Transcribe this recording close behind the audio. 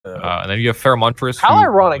And then you have Feremuntrus. How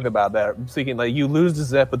ironic about that? Thinking like you lose to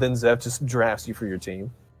Zeph, but then Zeph just drafts you for your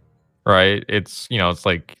team. Right? It's it's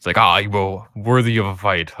like you will worthy of a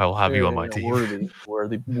fight. I'll have you on my team.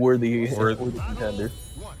 Worthy contender.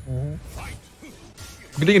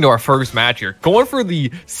 Getting into our first match here, going for the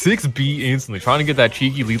 6B instantly, trying to get that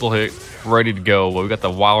cheeky lethal hit ready to go. Well, we got the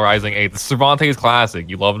Wild Rising 8, the Cervantes Classic.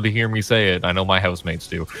 You love to hear me say it. I know my housemates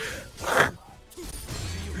do.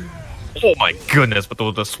 Oh my goodness, but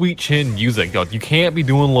the sweet chin music, you can't be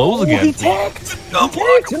doing lows again. He tanked!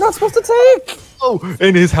 You're not supposed to tank! Oh,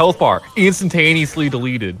 and his health bar instantaneously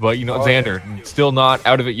deleted. But, Xander, still not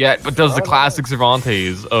out of it yet, but does the classic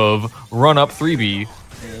Cervantes of run up 3B,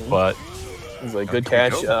 but... It's like good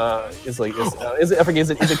catch. Is it? I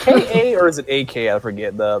forget. Is it KA or is it AK? I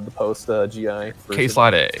forget the post GI. K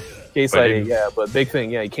slide A. K slide A. Yeah, but big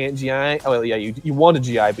thing. Yeah, you can't GI. Oh yeah, you want to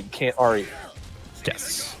GI, but you can't RE.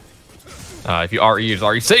 Yes. If you RE, is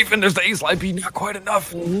RE safe, and there's the A slide B, not quite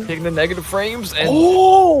enough. Taking the negative frames and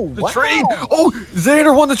the trade. Oh,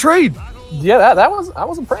 Xander won the trade. Yeah, I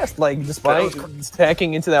was impressed. Like despite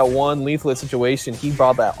stacking into that one lethal situation, he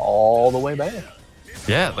brought that all the way back.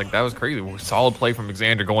 Yeah, like that was crazy. Solid play from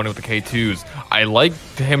Exander going in with the K2s. I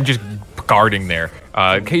liked him just guarding there.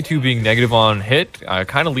 K2 being negative on hit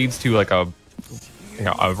kind of leads to like a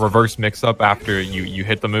reverse mix-up after you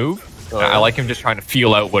hit the move. I like him just trying to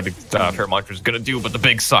feel out what Feremuntrus is gonna do, but the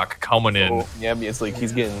big suck coming in. Yeah, it's like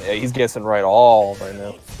he's guessing right all right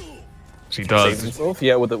now. He does. Himself,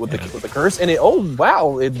 yeah, with the curse, and I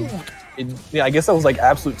guess that was like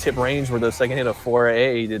absolute tip range where the second hit of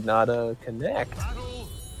 4A did not connect.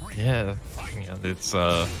 Yeah, it's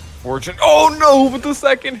fortune. Oh no, with the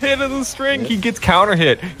second hit of the string, he gets counter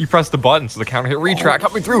hit. You press the button, so the counter hit retract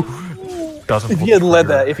coming through. Doesn't. If he had let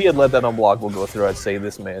that unblockable go through, I'd say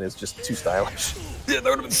this man is just too stylish. Yeah, that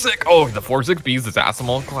would have been sick. Oh, the 4-6Bs, the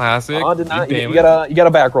Zasalamel Classic. You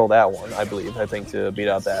gotta back roll that one, I believe. I think to beat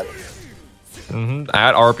out that.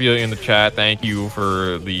 At Arpia in the chat, thank you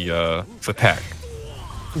for the attack.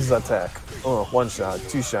 Zatek. Oh, 1 shot,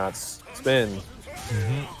 2 shots, spin.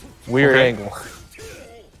 Weird angle.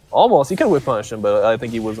 Almost, he could whip punish him, but I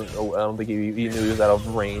think he wasn't. I don't think he knew he was out of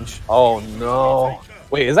range. Oh no!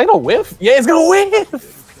 Wait, is that gonna whiff? Yeah, it's gonna whiff.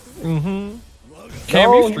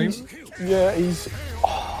 Can't be streamed. Yeah, he's.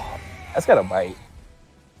 Oh, that's got a bite.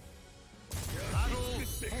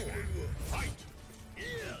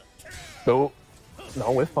 No,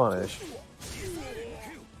 no whiff punish.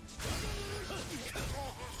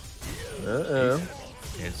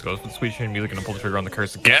 It just goes for the sweet chin music and pull the trigger on the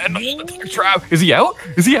curse again. Trap. Is he out?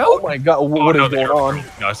 Is he out? Oh my god, what is going on?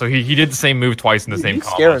 No, so he did the same move twice in the same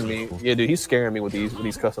combo. He's scaring me. Yeah, dude, he's scaring me with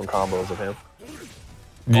these custom combos of him.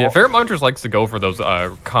 Yeah, Feremuntrus likes to go for those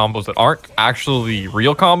combos that aren't actually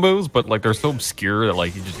real combos, but like they're so obscure that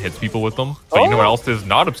like he just hits people with them. So you know what else is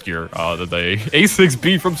not obscure? The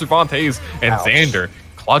A6B from Cervantes and Xander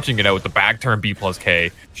clutching it out with the back turn B plus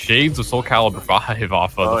K. Shades of Soul Calibur 5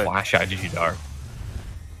 off of the flash IGG.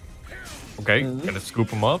 Okay, gonna scoop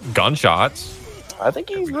him up. Gunshots. I think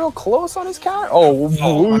he's real close on his counter.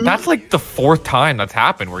 Oh, that's like the 4th time that's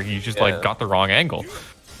happened where he's just like got the wrong angle.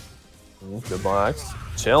 Good box.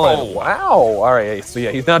 Chilling. Oh, wow. All right, so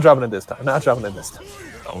yeah, he's not dropping it this time. No,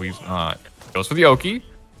 he's not. Goes for the Oki.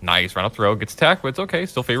 Nice. Run up throw. Gets attacked, but it's okay.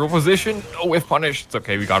 Still favorable position. No whiff punish. It's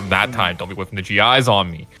okay. We got him that time. Don't be whiffing the GIs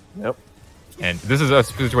on me. Yep. And this is a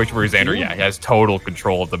situation where Xander, he has total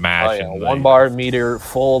control of the match. Oh, yeah. 1 bar meter,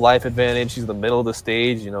 full life advantage. He's in the middle of the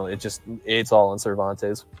stage. It's all in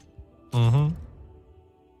Cervantes.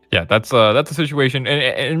 Yeah, that's the situation,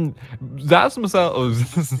 and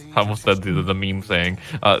Zasalamel, I almost said the meme saying,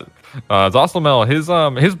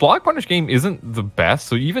 Zasalamel, his block punish game isn't the best.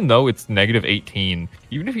 So even though it's -18,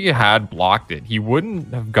 even if he had blocked it, he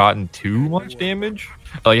wouldn't have gotten too much damage.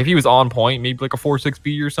 Like if he was on point, maybe like a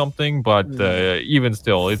 4-6B or something. But even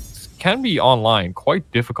still, it can be online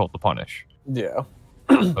quite difficult to punish. Yeah.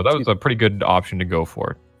 So that was a pretty good option to go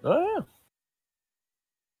for. Oh yeah.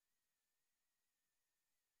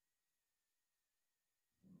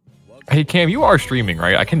 Hey Cam, you are streaming,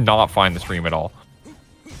 right? I cannot find the stream at all.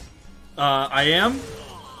 I am,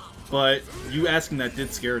 but you asking that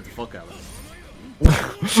did scare the fuck out of me.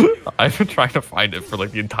 I've been trying to find it for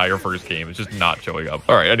like the entire first game. It's just not showing up.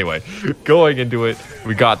 All right, anyway, going into it,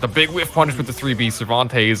 we got the big whiff punish with the 3B.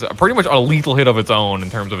 Cervantes, pretty much a lethal hit of its own in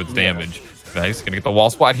terms of its damage. Nice, gonna get the wall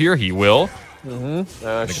splat here. He will. No,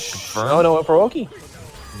 for Oki.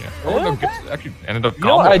 Yeah. Actually ended up. You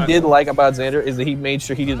know what I did like about Xander is that he made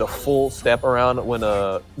sure he did a full step around when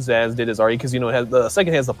Zaz did his RE, because the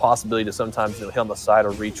second has the possibility to sometimes hit on the side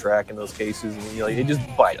or retrack in those cases, and it just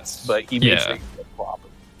bites. But he made sure he did it properly.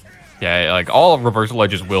 Yeah, like all reversal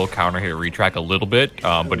edges will counter hit retract a little bit,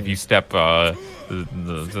 but if you step the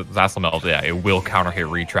Zasalamel, yeah, it will counter hit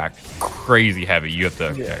retract crazy heavy. You have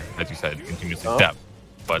to, as you said, continuously step.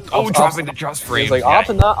 But dropping the just frames. It's like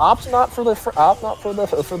opt not for the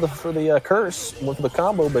curse for the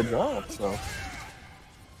combo, but drop. So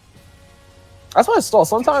that's why I stall.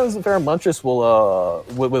 Sometimes Feremuntrus will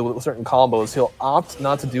with certain combos, he'll opt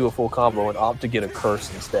not to do a full combo and opt to get a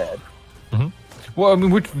curse instead. Well, I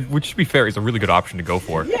mean, which to be fair is a really good option to go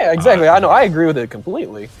for. Yeah, exactly. I know. I agree with it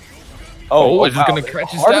completely. Is this gonna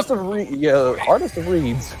catch his step? Hardest of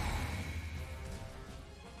reads.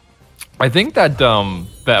 I think that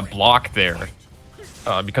that block there,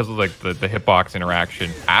 because of like the hitbox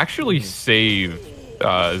interaction, actually saved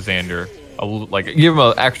Xander give him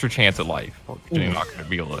an extra chance at life. You're not going to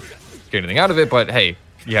be able to get anything out of it, but hey,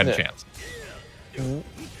 you had a chance.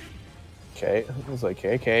 Okay, it was like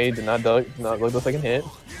okay, did not look the second hit.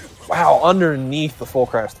 Wow, underneath the full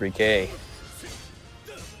crash 3K.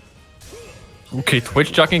 Okay,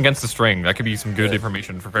 Twitch chucking against the string. That could be some good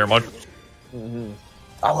information for Feremuntrus.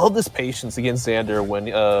 I love this patience against Xander when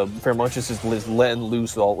Feremuntrus is letting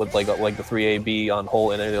loose all with like the 3AB on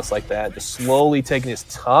hold and everything else like that, just slowly taking his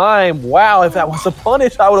time. Wow, if that was a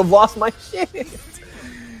punish, I would have lost my shit.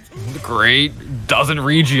 Great, doesn't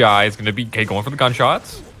regi. Is going to be going for the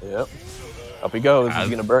gunshots. Yep. Up he goes. He's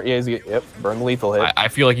gonna burn. Yeah, burn the lethal hit. I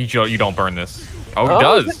feel like you don't burn this. Oh, he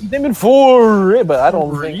does. He's aiming for it, but I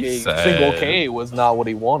don't think a single K was not what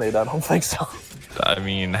he wanted. I don't think so. I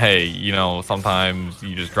mean, hey, sometimes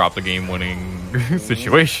you just drop the game-winning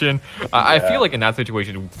situation. I feel like in that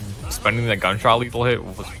situation, spending that gunshot lethal hit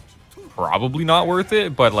was probably not worth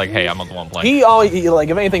it. But like, hey, I'm not the one playing. He like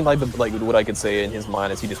if anything, like what I could say in his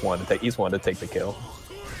mind is he just wanted to take the kill.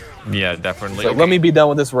 Yeah, definitely. So let me be done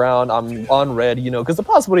with this round. I'm on red, because the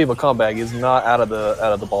possibility of a comeback is not out of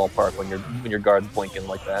the ballpark when your guard's blinking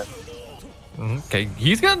like that. Okay,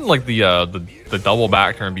 he's gotten like the double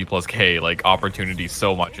back turn B plus K like opportunity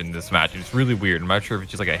so much in this match. It's really weird. I'm not sure if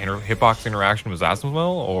it's just like a hitbox interaction with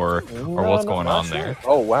Zasalamel or what's going on there.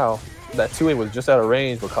 Oh wow, that 2A was just out of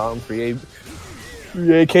range, but caught him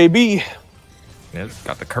 3A KB. Yeah, it's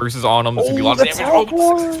got the curses on him. This could be a lot of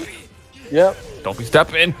damage. Yep. Don't be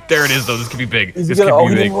stepping. There it is, though. This could be big. He didn't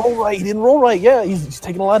roll right. Yeah, he's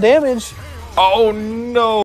taking a lot of damage. Oh, no.